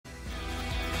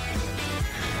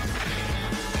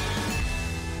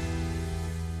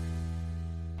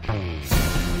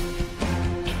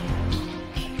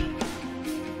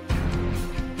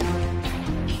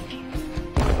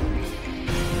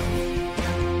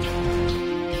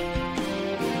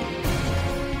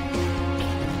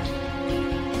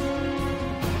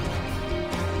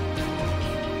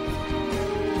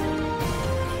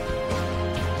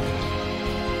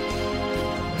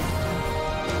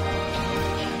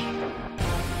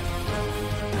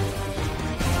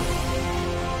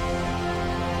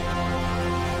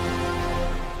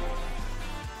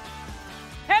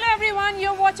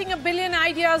watching A Billion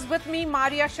Ideas with me,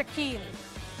 Maria Shakil.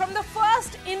 From the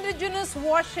first indigenous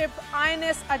warship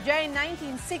INS Ajay in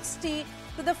 1960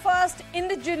 to the first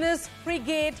indigenous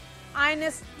frigate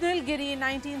INS Nilgiri in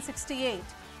 1968,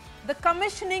 the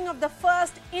commissioning of the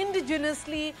first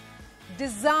indigenously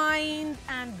designed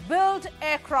and built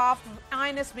aircraft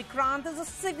INS Vikrant is a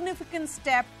significant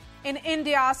step in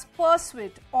India's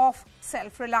pursuit of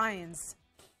self-reliance.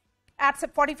 At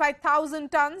 45,000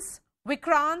 tons,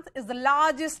 Vikrant is the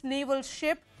largest naval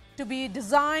ship to be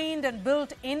designed and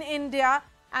built in India,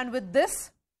 and with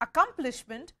this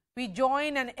accomplishment, we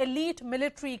join an elite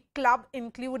military club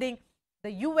including the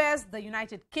US, the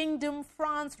United Kingdom,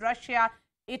 France, Russia,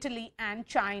 Italy and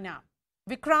China.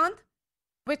 Vikrant,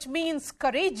 which means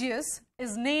courageous,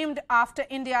 is named after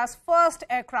India's first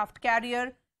aircraft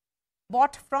carrier,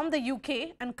 bought from the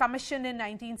UK and commissioned in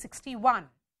 1961.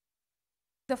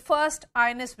 The first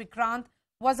INS Vikrant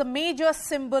was a major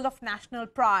symbol of national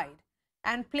pride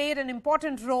and played an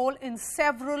important role in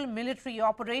several military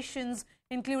operations,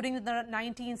 including the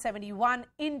 1971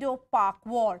 Indo-Pak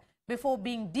War, before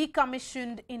being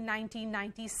decommissioned in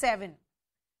 1997.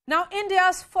 Now,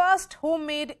 India's first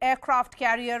homemade aircraft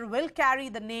carrier will carry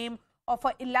the name of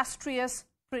an illustrious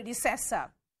predecessor.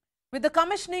 With the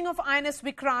commissioning of INS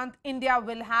Vikrant, India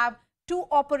will have two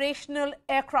operational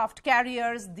aircraft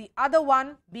carriers, the other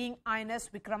one being INS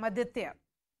Vikramaditya.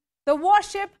 The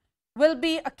warship will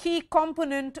be a key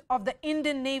component of the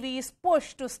Indian Navy's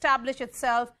push to establish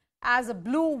itself as a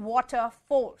blue water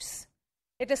force.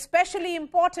 It is especially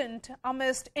important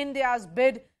amidst India's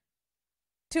bid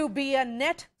to be a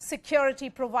net security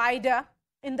provider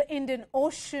in the Indian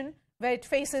Ocean, where it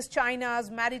faces China's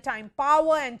maritime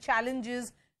power and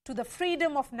challenges to the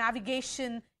freedom of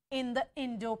navigation in the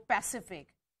Indo-Pacific.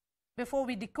 Before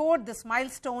we decode this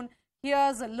milestone,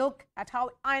 here's a look at how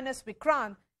INS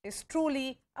Vikrant is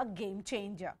truly a game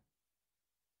changer.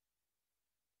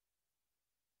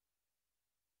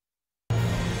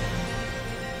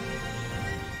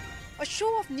 A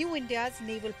show of New India's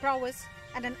naval prowess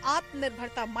and an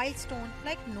Atmanirbharta milestone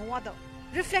like no other,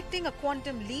 reflecting a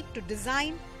quantum leap to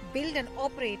design, build and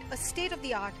operate a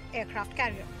state-of-the-art aircraft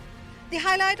carrier. The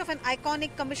highlight of an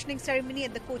iconic commissioning ceremony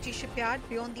at the Kochi shipyard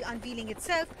beyond the unveiling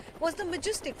itself was the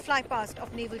majestic flypast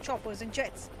of naval choppers and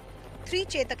jets. 3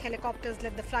 Chetak helicopters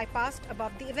led the flypast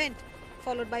above the event,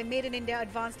 followed by Made in India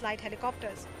advanced light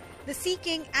helicopters. The Sea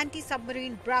King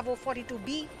anti-submarine Bravo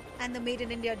 42B and the Made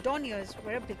in India Dorniers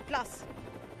were a big plus.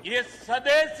 ये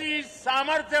स्वदेशी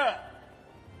सामर्थ्य,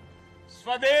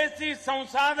 स्वदेशी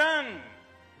संसाधन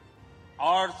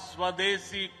और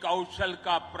स्वदेशी कौशल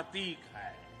का प्रतीक है।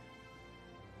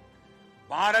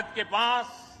 भारत के पास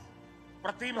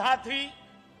प्रतिभा थी,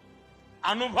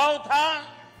 अनुभव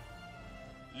था,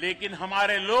 लेकिन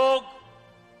हमारे लोग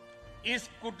इस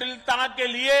कुटिलता के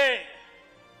लिए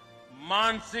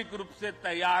मानसिक रूप से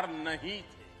तैयार नहीं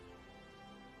थे।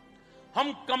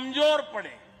 हम कमजोर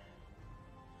पड़े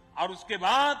और उसके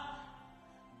बाद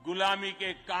गुलामी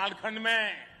के कालखंड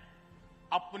में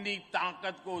अपनी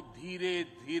ताकत को धीरे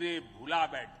धीरे भुला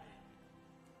बैठे।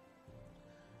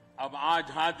 अब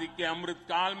आजादी के अमृत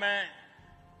काल में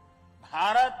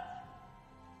भारत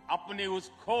अपनी उस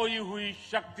खोई हुई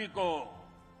शक्ति को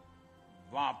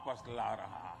वापस ला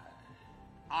रहा है।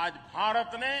 आज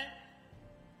भारत ने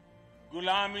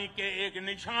गुलामी के एक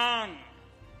निशान,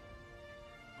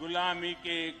 गुलामी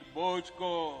के एक बोझ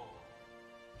को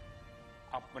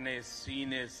अपने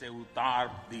सीने से उतार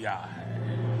दिया है।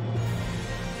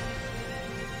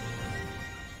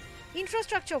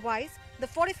 Infrastructure-wise, the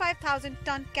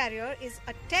 45,000-ton carrier is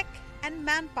a tech and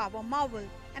manpower marvel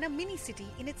and a mini-city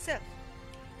in itself.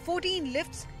 14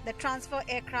 lifts that transfer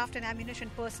aircraft and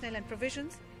ammunition personnel and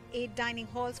provisions, 8 dining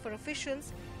halls for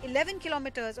officials, 11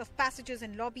 kilometers of passages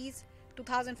and lobbies,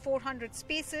 2,400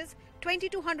 spaces,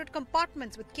 2,200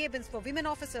 compartments with cabins for women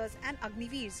officers and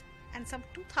Agniveers, and some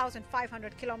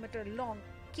 2,500-kilometer-long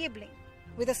cabling.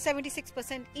 With a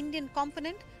 76% Indian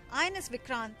component, INS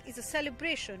Vikrant is a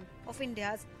celebration of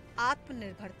India's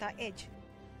Atmanirbharta edge.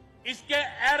 इसके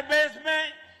airbase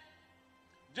में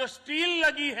जो steel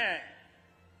लगी है,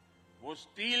 वो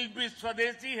steel भी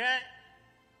स्वदेशी है।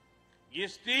 ये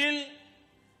स्टील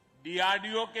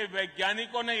डीआरडीओ के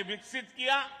वैज्ञानिकों ने विकसित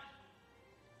किया,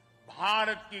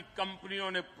 भारत की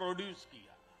कंपनियों ने प्रोड्यूस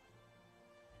किया।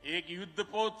 एक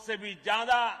युद्धपोत से भी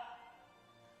ज्यादा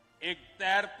एक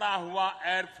तैरता हुआ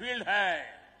एयरफील्ड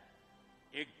है,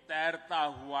 एक तैरता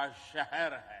हुआ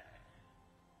शहर है।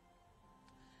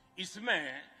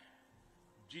 इसमें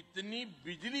जितनी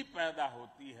बिजली पैदा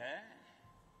होती है,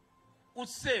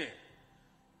 उससे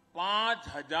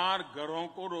 5,000 घरों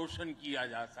को रोशन किया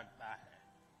जा सकता है।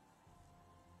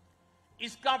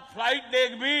 इसका फ्लाइट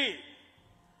डेक भी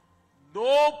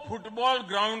 2 फुटबॉल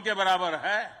ग्राउंड के बराबर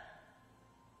है।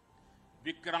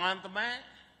 विक्रांत में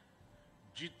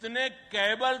जितने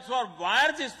केबल्स और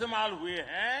वायर्स इस्तेमाल हुए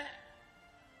हैं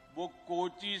वो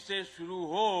कोची से शुरू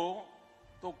हो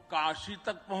तो काशी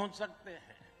तक पहुंच सकते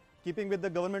हैं। Keeping with the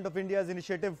Government of India's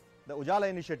initiative, the Ujala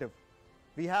initiative,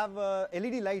 we have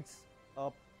LED lights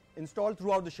installed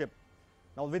throughout the ship.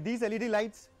 Now with these LED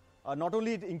lights, not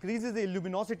only it increases the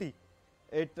luminosity,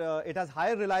 it has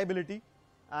higher reliability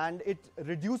and it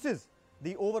reduces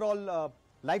the overall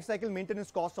life cycle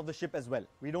maintenance cost of the ship as well.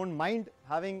 We don't mind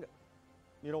having,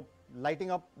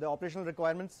 lighting up the operational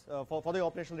requirements for the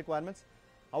operational requirements.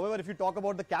 However, if you talk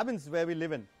about the cabins where we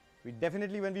live in, we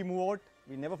definitely, when we move out,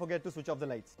 we never forget to switch off the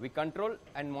lights. We control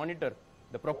and monitor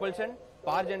the propulsion,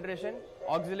 power generation,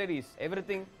 auxiliaries,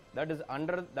 everything that is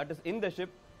in the ship,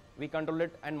 we control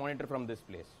it and monitor from this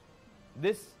place.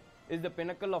 This is the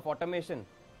pinnacle of automation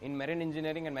in marine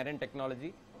engineering and marine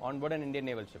technology on board an Indian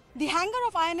naval ship. The hangar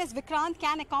of INS Vikrant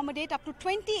can accommodate up to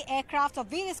 20 aircraft of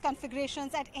various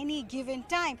configurations at any given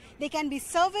time. They can be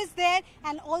serviced there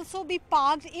and also be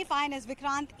parked if INS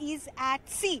Vikrant is at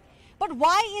sea. But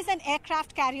why is an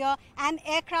aircraft carrier and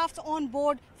aircrafts on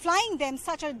board flying them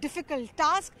such a difficult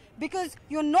task? Because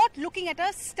you're not looking at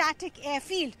a static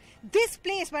airfield. This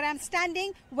place where I'm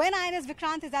standing when INS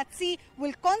Vikrant is at sea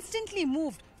will constantly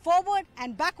move forward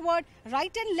and backward,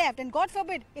 right and left, and God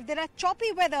forbid, if there are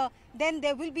choppy weather, then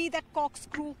there will be that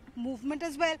corkscrew movement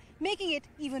as well, making it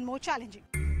even more challenging.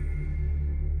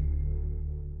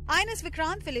 INS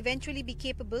Vikrant will eventually be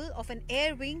capable of an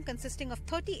air wing consisting of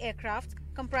 30 aircrafts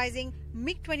comprising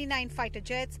MiG-29 fighter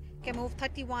jets,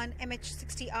 Camov-31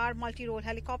 MH-60R multi-role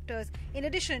helicopters, in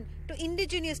addition to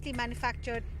indigenously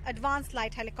manufactured advanced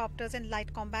light helicopters and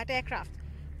light combat aircraft.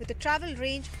 With a travel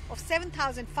range of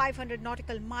 7,500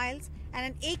 nautical miles and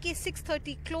an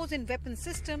AK-630 close-in weapon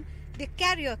system, the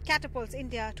carrier catapults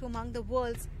India to among the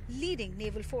world's leading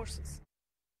naval forces.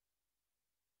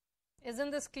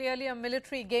 Isn't this clearly a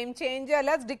military game changer?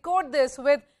 Let's decode this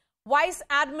with Vice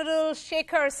Admiral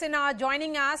Shekhar Sinha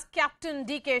joining us, Captain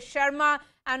DK Sharma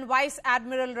and Vice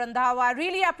Admiral Randhawa. I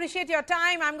really appreciate your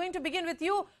time. I'm going to begin with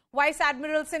you, Vice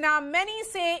Admiral Sinha. Many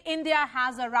say India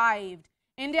has arrived.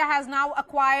 India has now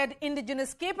acquired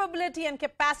indigenous capability and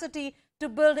capacity to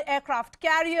build aircraft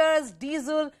carriers,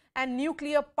 diesel and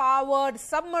nuclear-powered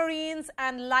submarines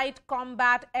and light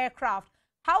combat aircraft.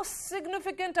 How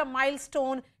significant a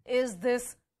milestone is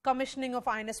this commissioning of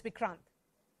INS Vikrant?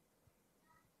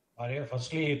 Arya,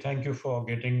 firstly, thank you for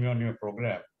getting me on your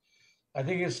program. I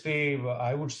think it's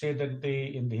I would say that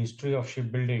in the history of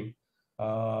shipbuilding,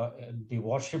 the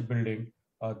warship building,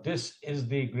 this is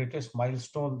the greatest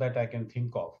milestone that I can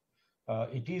think of.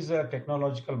 It is a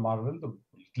technological marvel. The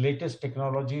latest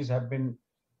technologies have been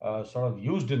sort of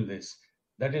used in this.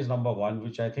 That is number one,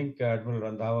 which I think Admiral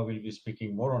Randhawa will be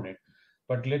speaking more on it.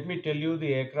 But let me tell you,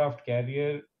 the aircraft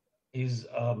carrier is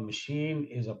a machine,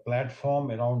 is a platform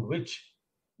around which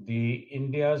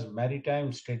India's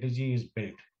maritime strategy is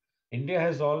built. India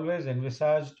has always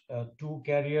envisaged 2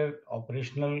 carrier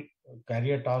operational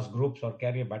carrier task groups or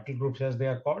carrier battle groups as they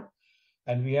are called.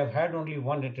 And we have had only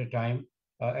one at a time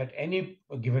at any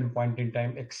given point in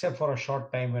time, except for a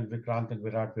short time when Vikrant and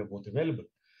Virat were both available.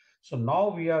 So now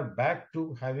we are back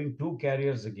to having 2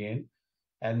 carriers again.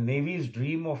 And Navy's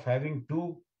dream of having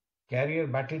 2 carrier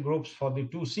battle groups for the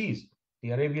 2 seas,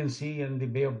 the Arabian Sea and the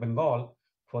Bay of Bengal,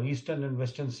 for eastern and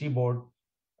western seaboard,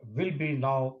 will be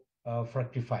now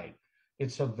fructified.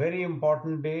 It's a very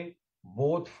important day,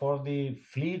 both for the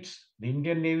fleets, the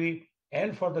Indian Navy,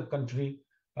 and for the country,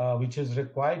 which is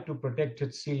required to protect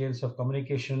its sea lanes of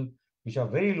communication, which are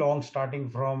very long, starting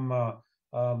from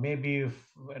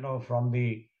from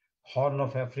the Horn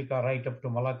of Africa right up to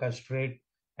Malacca Strait,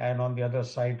 and on the other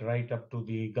side right up to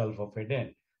the Gulf of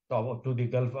Aden, to the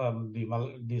Gulf,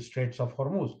 the Straits of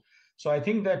Hormuz. So I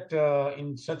think that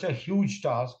in such a huge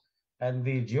task, and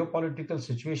the geopolitical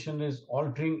situation is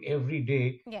altering every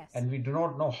day, yes, and we do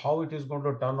not know how it is going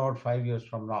to turn out 5 years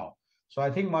from now. So I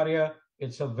think, Maria,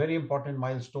 it's a very important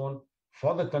milestone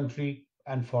for the country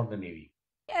and for the Navy.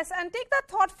 Yes, and take that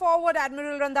thought forward,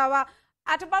 Admiral Randhawa.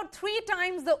 At about 3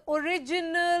 times the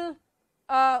original,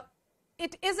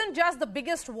 it isn't just the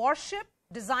biggest warship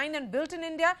designed and built in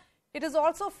India, it is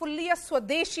also fully a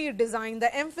Swadeshi design.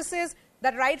 The emphasis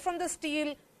that right from the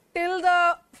steel till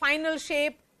the final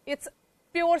shape, it's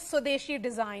pure Swadeshi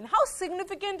design. How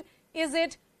significant is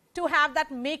it to have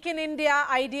that Make in India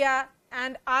idea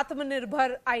and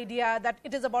Atmanirbhar idea, that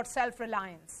it is about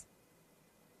self-reliance?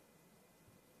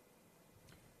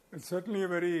 It's certainly a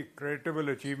very creditable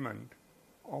achievement.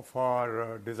 of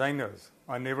our designers,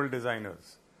 our naval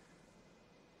designers.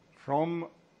 From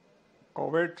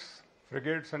corvettes,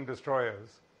 frigates and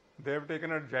destroyers, they have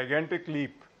taken a gigantic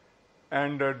leap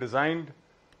and designed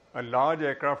a large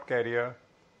aircraft carrier,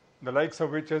 the likes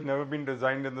of which has never been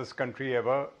designed in this country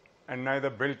ever and neither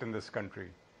built in this country.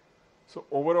 So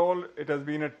overall, it has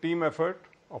been a team effort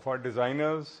of our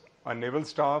designers, our naval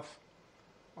staff,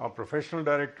 our professional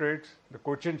directorates, the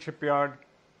Cochin shipyard,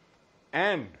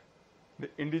 and the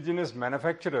indigenous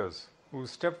manufacturers who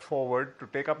stepped forward to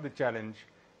take up the challenge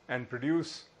and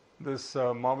produce this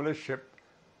marvelous ship,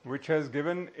 which has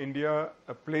given India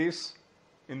a place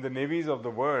in the navies of the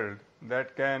world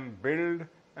that can build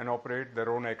and operate their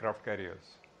own aircraft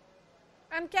carriers.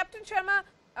 And Captain Sharma,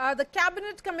 the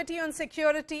Cabinet Committee on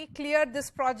Security cleared this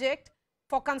project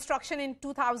for construction in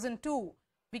 2002.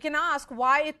 We can ask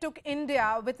why it took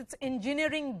India, with its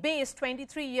engineering base,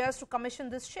 23 years to commission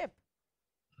this ship.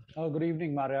 Good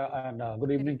evening, Maria, and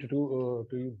good evening to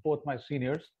you, both my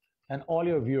seniors and all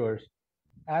your viewers.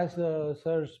 As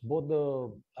sirs, both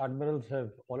the admirals have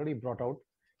already brought out,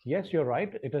 yes, you're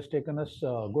right, it has taken us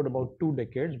good about 2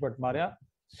 decades, but Maria,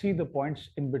 see the points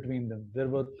in between them. There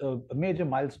were major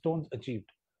milestones achieved.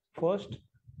 First,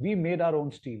 we made our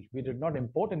own steel. We did not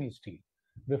import any steel.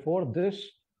 Before this,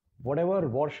 whatever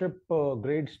warship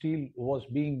grade steel was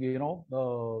being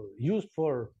used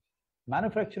for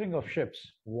manufacturing of ships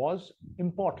was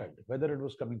imported, whether it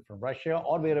was coming from Russia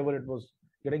or wherever it was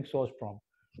getting sourced from.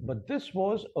 But this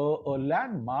was a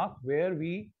landmark where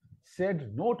we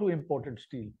said no to imported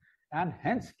steel, and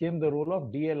hence came the role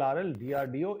of DLRL,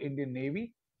 DRDO, Indian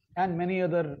Navy, and many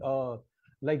other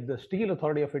like the Steel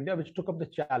Authority of India, which took up the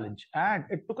challenge. And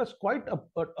it took us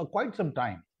quite some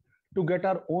time to get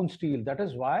our own steel. That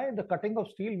is why the cutting of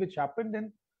steel, which happened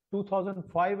in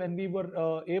 2005, and we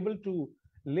were able to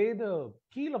lay the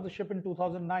keel of the ship in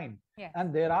 2009. Yes.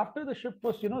 And thereafter, the ship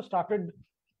was, started,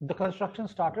 the construction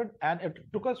started, and it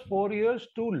took us 4 years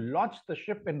to launch the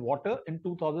ship in water in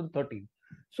 2013.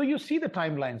 So you see the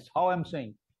timelines, how I'm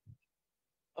saying.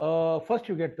 First,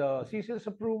 you get the CCS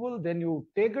approval, then you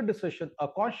take a decision, a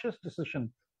conscious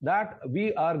decision that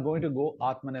we are going to go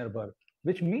Atmanirbhar,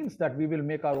 which means that we will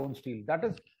make our own steel. That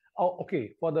is,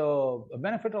 okay, for the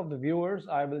benefit of the viewers,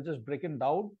 I will just break it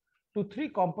down to 3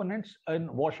 components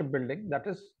in warship building. That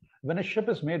is, when a ship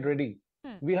is made ready,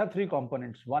 we have 3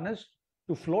 components. One is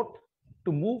to float,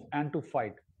 to move, and to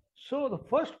fight. So the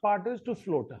first part is to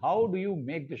float. How do you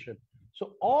make the ship?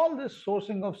 So all this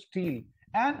sourcing of steel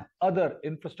and other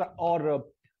infrastructure or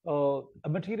a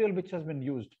material which has been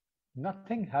used,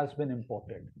 nothing has been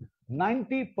imported.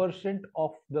 90%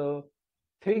 of the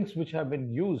things which have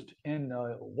been used in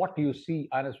what you see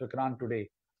INS Vikrant today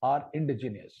are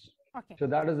indigenous. Okay. So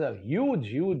that is a huge,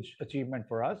 huge achievement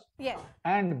for us. Yes.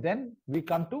 And then we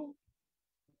come to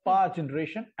power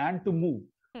generation and to move.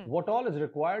 What all is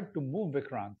required to move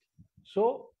Vikrant?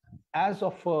 So as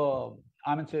of,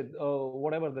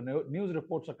 whatever the news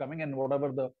reports are coming and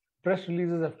whatever the press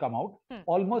releases have come out,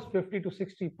 almost 50 to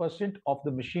 60% of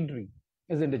the machinery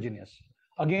is indigenous.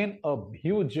 Again, a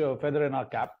huge feather in our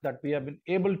cap that we have been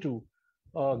able to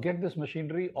get this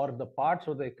machinery or the parts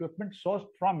or the equipment sourced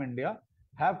from India,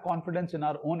 have confidence in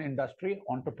our own industry,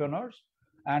 entrepreneurs.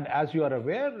 And as you are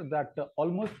aware that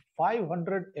almost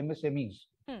 500 MSMEs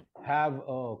have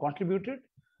contributed,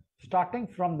 starting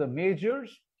from the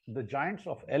majors, the giants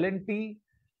of L&T,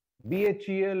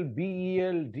 BHEL,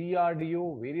 BEL,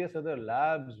 DRDO, various other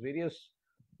labs, various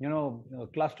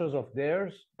clusters of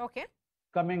theirs. Okay.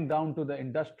 Coming down to the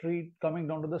industry, coming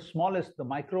down to the smallest, the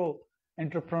micro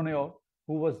entrepreneur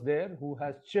who was there, who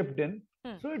has chipped in.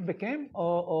 So it became a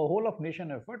whole of nation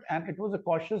effort, and it was a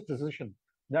cautious decision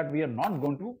that we are not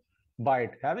going to buy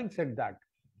it. Having said that,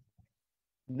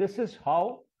 this is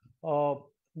how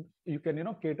you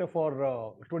can cater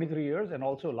for 23 years, and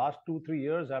also last 2-3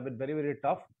 years have been very, very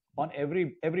tough on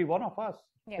every one of us.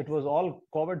 Yes. It was all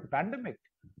COVID pandemic.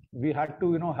 We had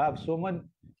to have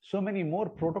so many more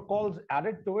protocols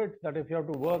added to it, that if you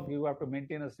have to work, you have to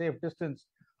maintain a safe distance,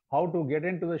 how to get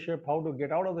into the ship, how to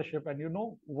get out of the ship, and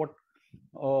what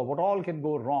all can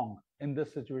go wrong in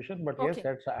this situation. But Okay.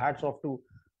 yes, hats off to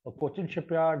Cochin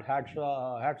shipyard, hats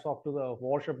off to the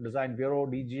Warship Design Bureau,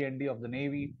 DGND of the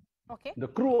Navy, Okay. the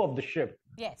crew of the ship,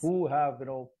 Yes. who have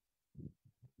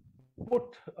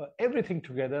put everything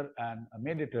together and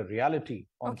made it a reality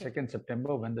on Okay. 2nd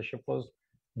September when the ship was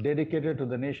dedicated to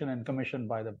the nation and commissioned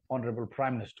by the Honorable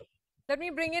Prime Minister. Let me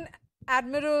bring in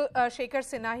Admiral Shekhar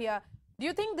Sinha here. Do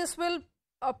you think this will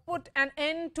put an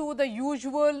end to the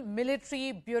usual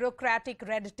military bureaucratic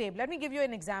red tape? Let me give you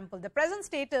an example. The present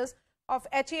status of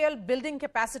HAL building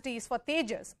capacities for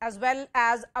Tejas as well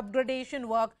as upgradation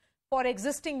work for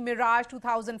existing Mirage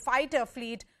 2000 fighter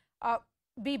fleet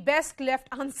be best left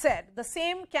unsaid. The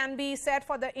same can be said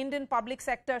for the Indian public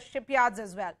sector shipyards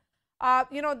as well.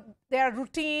 They are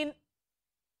routinely,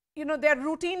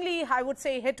 I would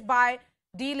say, hit by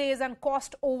delays and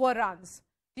cost overruns.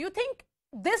 Do you think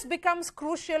this becomes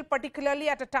crucial, particularly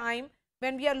at a time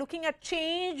when we are looking at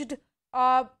changed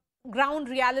ground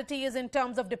realities in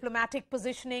terms of diplomatic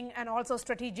positioning and also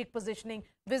strategic positioning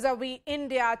vis-a-vis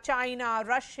India, China,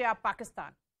 Russia,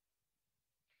 Pakistan?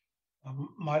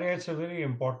 Maria, it's a very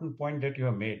important point that you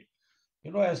have made.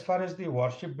 As far as the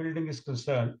warship building is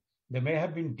concerned, there may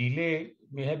have been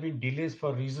delays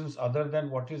for reasons other than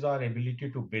what is our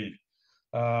ability to build.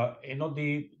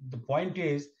 The point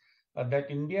is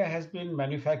that India has been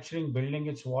building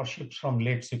its warships from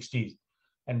late 60s.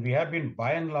 And we have been,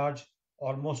 by and large,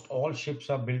 almost all ships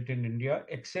are built in India,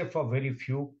 except for very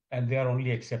few, and they are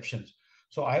only exceptions.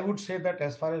 So I would say that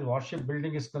as far as warship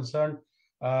building is concerned,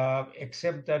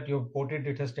 except that you've quoted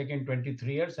it has taken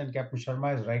 23 years, and Captain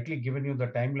Sharma has rightly given you the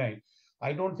timeline,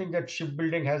 I don't think that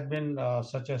shipbuilding has been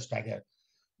such a stagger.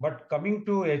 But coming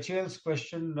to HAL's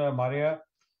question, Maria,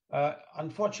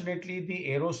 unfortunately, the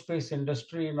aerospace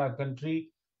industry in our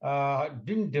country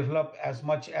didn't develop as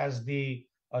much as the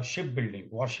warship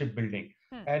building.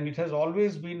 And it has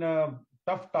always been a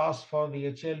tough task for the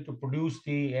HAL to produce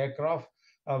the aircraft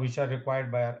which are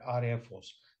required by our Air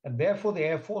Force. And therefore, the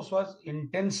Air Force was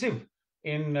intensive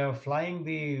in flying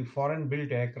the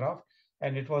foreign-built aircraft,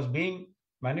 and it was being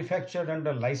manufactured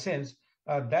under license.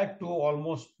 That too,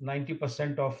 almost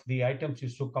 90% of the items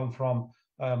used to come from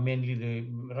mainly the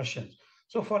Russians.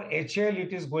 So for HAL,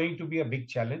 it is going to be a big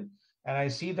challenge. And I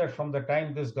see that from the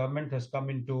time this government has come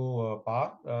into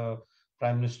power,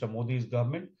 Prime Minister Modi's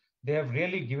government, they have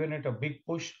really given it a big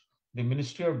push. The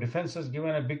Ministry of Defense has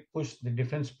given a big push. The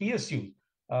defense PSUs,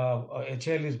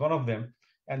 HAL is one of them.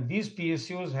 And these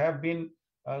PSUs have been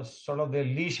their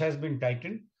leash has been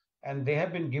tightened, and they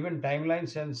have been given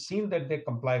timelines and seen that they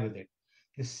comply with it.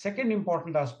 The second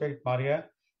important aspect, Maria,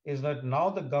 is that now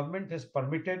the government has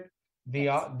permitted the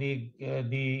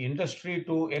industry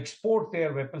to export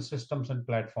their weapon systems and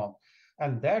platforms.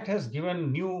 And that has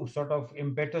given new sort of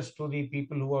impetus to the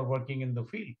people who are working in the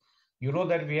field. You know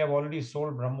that we have already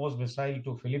sold BrahMos missile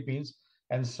to Philippines,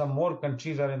 and some more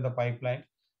countries are in the pipeline.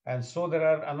 And so there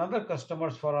are another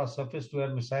customers for our surface-to-air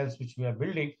missiles, which we are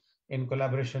building in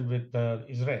collaboration with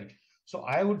Israel. So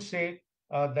I would say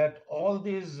that all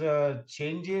these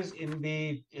changes in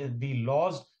the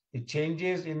laws, the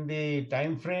changes in the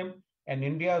time frame, and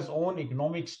India's own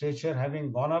economic stature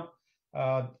having gone up,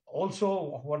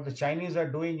 also what the Chinese are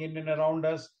doing in and around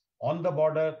us on the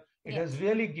border, it has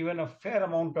really given a fair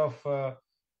amount of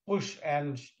push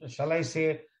and, shall I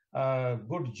say,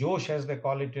 good josh, as they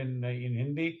call it in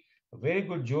Hindi, very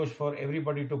good josh for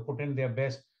everybody to put in their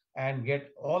best and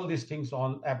get all these things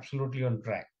absolutely on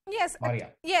track. Yes,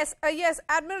 Maria. Yes,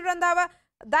 Admiral Randhawa,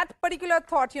 that particular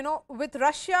thought, with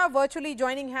Russia virtually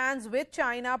joining hands with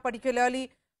China,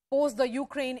 particularly post the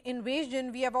Ukraine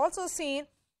invasion, we have also seen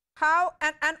how,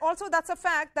 and also that's a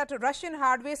fact that Russian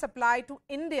hardware supply to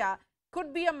India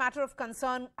could be a matter of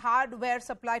concern, hardware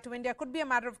supply to India could be a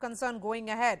matter of concern going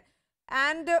ahead.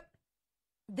 And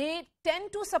they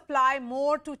tend to supply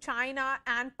more to China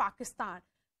and Pakistan.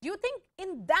 Do you think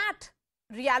in that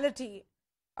reality,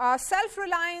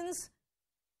 self-reliance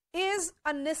is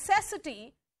a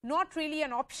necessity, not really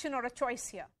an option or a choice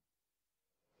here?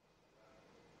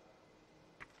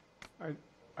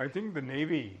 I think the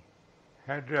Navy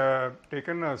had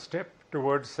taken a step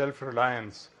towards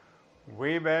self-reliance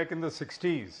way back in the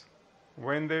 60s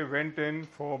when they went in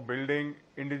for building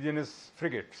indigenous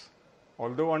frigates.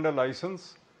 Although under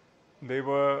license, they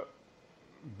were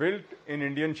built in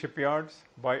Indian shipyards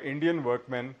by Indian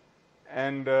workmen,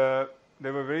 and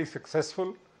they were very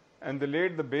successful, and they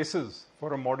laid the basis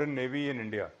for a modern navy in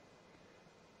India.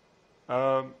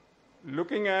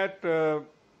 Looking at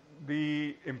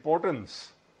the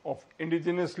importance of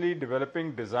indigenously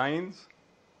developing designs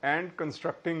and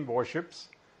constructing warships,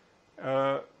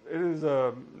 no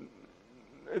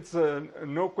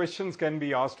questions can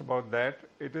be asked about that.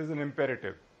 It is an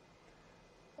imperative.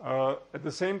 At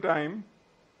the same time,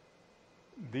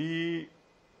 the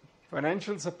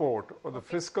financial support or the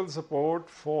fiscal support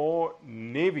for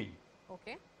Navy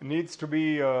needs to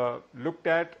be looked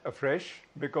at afresh,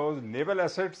 because naval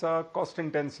assets are cost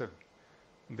intensive.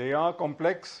 They are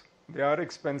complex, they are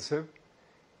expensive.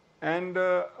 And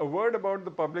a word about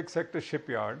the public sector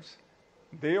shipyards,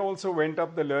 they also went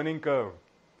up the learning curve.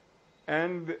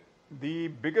 And the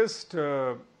biggest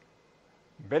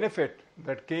benefit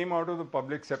that came out of the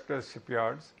public sector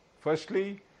shipyards.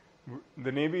 Firstly,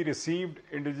 the Navy received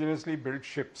indigenously built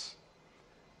ships.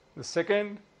 The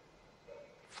second,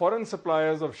 foreign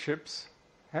suppliers of ships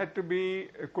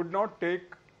could not take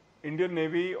Indian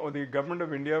Navy or the government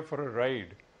of India for a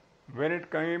ride. When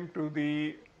it came to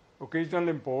the occasional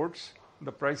imports,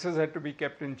 the prices had to be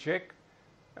kept in check.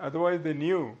 Otherwise, they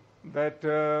knew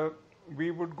that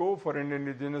we would go for an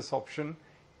indigenous option,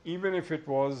 even if it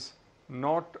was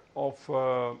not of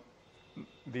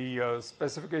the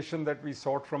specification that we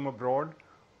sought from abroad,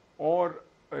 or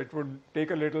it would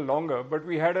take a little longer, but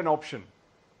we had an option.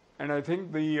 And I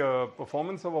think the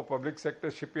performance of our public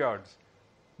sector shipyards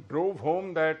drove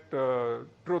home that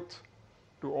truth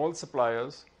to all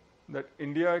suppliers that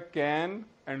India can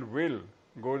and will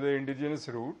go the indigenous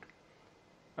route.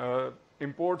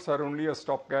 Imports are only a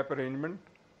stopgap arrangement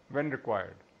when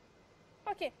required.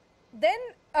 Okay. Then,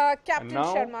 Captain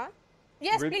now, Sharma.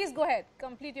 Yes, please go ahead.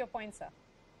 Complete your point, sir.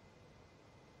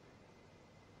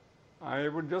 I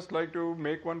would just like to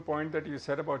make one point that you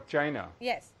said about China.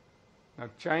 Yes. Now,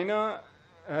 China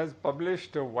has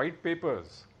published white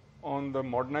papers on the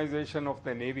modernization of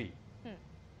the Navy.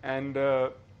 And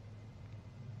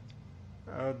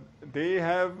they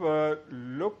have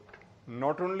looked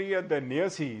not only at the near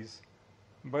seas,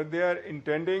 but they are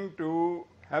intending to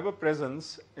have a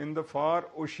presence in the far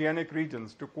oceanic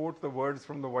regions, to quote the words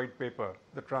from the white paper,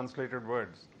 the translated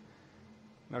words.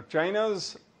 Now,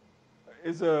 China's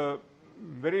is a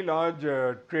very large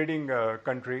trading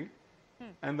country,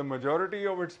 and the majority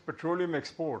of its petroleum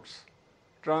exports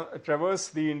traverse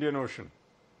the Indian Ocean.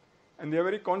 And they are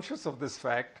very conscious of this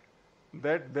fact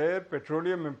that their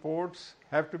petroleum imports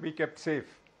have to be kept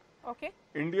safe. Okay.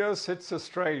 India sits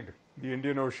astride the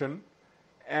Indian Ocean,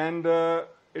 and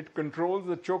it controls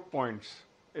the choke points.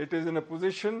 It is in a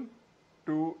position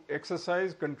to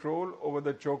exercise control over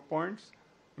the choke points,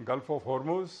 Gulf of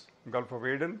Hormuz, Gulf of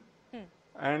Aden,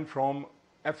 and from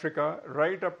Africa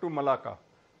right up to Malacca.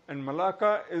 And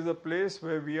Malacca is a place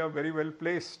where we are very well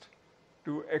placed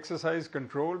to exercise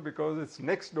control because it's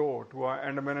next door to our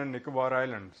Andaman and Nicobar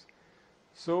Islands.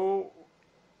 So,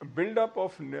 build-up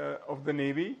of the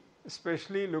Navy,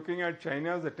 especially looking at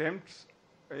China's attempts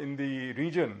in the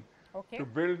region to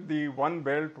build the one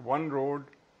belt, one road,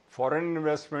 foreign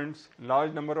investments,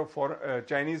 large number of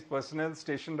Chinese personnel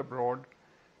stationed abroad,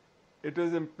 it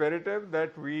is imperative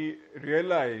that we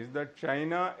realize that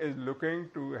China is looking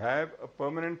to have a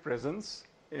permanent presence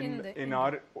in the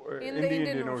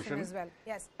Indian Ocean as well.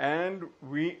 Yes. And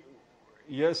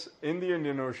in the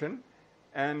Indian Ocean,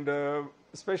 and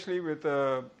especially with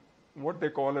what they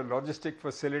call a logistic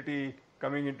facility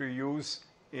coming into use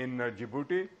in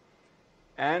Djibouti,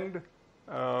 and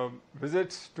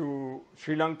visits to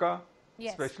Sri Lanka,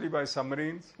 especially by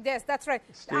submarines. Yes, that's right.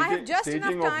 I have just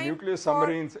enough time of nuclear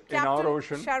submarines in our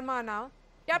ocean. Sharma now.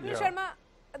 Captain Sharma,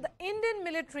 the Indian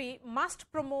military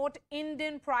must promote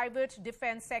Indian private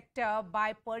defense sector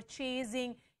by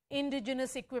purchasing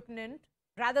indigenous equipment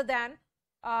rather than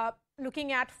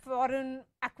looking at foreign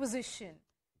acquisition.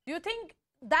 Do you think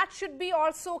that should be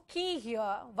also key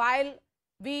here while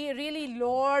we really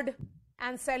laud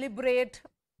and celebrate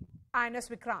INS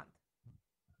Vikrant?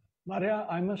 Maria,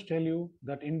 I must tell you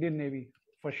that Indian Navy,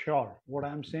 for sure, what I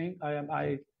am saying,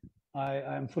 I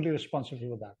am fully responsible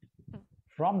for that.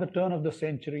 From the turn of the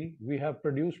century, we have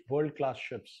produced world-class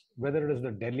ships, whether it is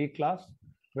the Delhi class,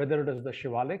 whether it is the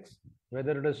Shivaliks,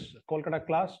 whether it is Kolkata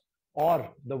class,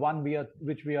 or the one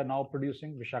which we are now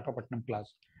producing, Visakhapatnam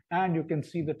class. And you can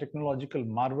see the technological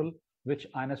marvel which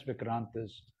INS Vikrant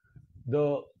is.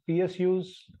 The PSUs,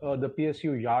 the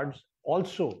PSU yards,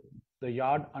 also the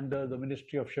yard under the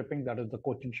Ministry of Shipping, that is the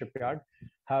Cochin Shipyard,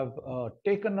 have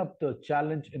taken up the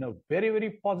challenge in a very,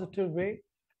 very positive way.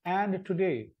 And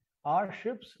today, our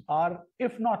ships are,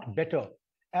 if not better,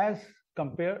 as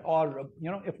compared, or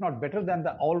if not better than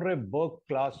the Alray Burke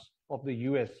class of the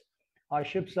US. Our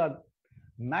ships are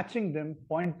matching them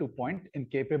point to point in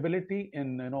capability,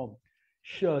 in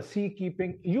sea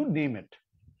keeping, you name it.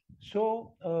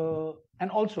 So,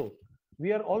 and also,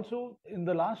 we are also in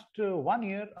the last 1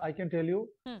 year, I can tell you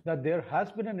that there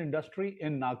has been an industry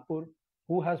in Nagpur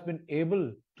who has been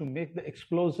able to make the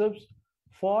explosives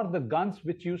for the guns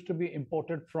which used to be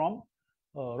imported from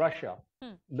Russia,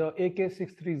 the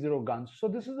AK-630 guns. So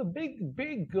this is a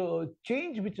big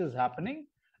change which is happening,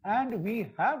 and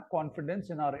we have confidence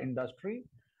in our industry.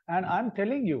 And I'm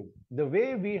telling you, the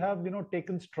way we have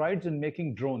taken strides in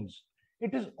making drones,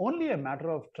 it is only a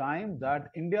matter of time that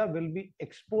India will be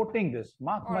exporting this.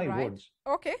 Mark my words.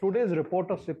 Okay. Today's report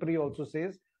of CIPRI also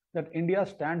says that India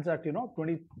stands at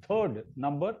 23rd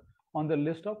number on the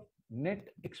list of net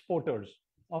exporters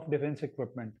of defense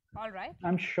equipment. All right.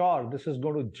 I'm sure this is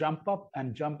going to jump up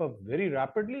and jump up very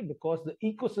rapidly because the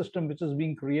ecosystem which is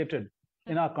being created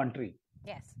in our country,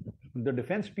 Yes. the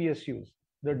defense PSUs,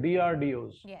 the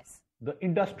DRDOs, Yes. the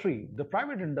industry, the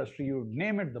private industry, you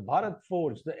name it, the Bharat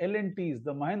Forge, the L&Ts,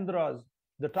 the Mahindras,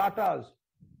 the Tatas,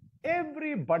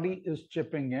 everybody is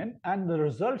chipping in and the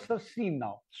results are seen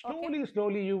now.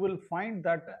 Slowly, you will find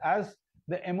that as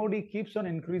the MOD keeps on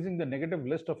increasing the negative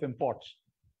list of imports,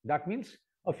 that means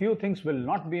a few things will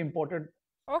not be imported,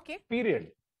 Okay.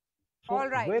 period. So All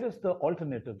right. where is the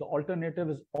alternative? The alternative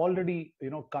is already,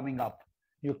 coming up.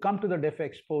 You come to the DEF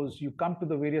Expos, you come to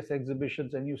the various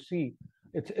exhibitions, and you see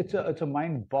it's a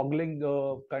mind-boggling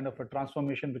kind of a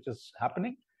transformation which is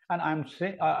happening. And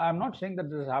I'm not saying that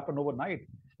this has happened overnight.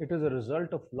 It is a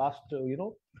result of last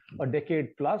a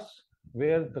decade plus,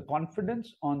 where the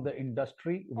confidence on the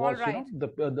industry was right.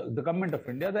 the government of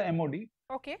India, the MOD,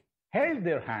 Okay. held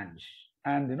their hands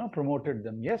and promoted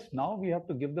them. Yes, now we have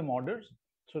to give them orders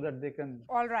so that they can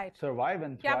All right. survive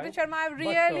and thrive. Captain Sharma, I've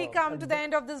really come to the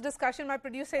end of this discussion. My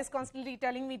producer is constantly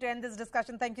telling me to end this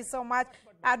discussion. Thank you so much.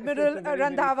 Admiral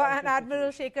Randhawa and Admiral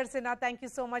Shekhar Sinha, thank you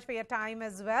so much for your time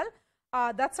as well.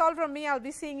 That's all from me. I'll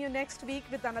be seeing you next week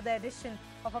with another edition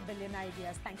of A Billion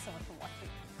Ideas. Thanks so much for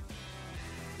watching.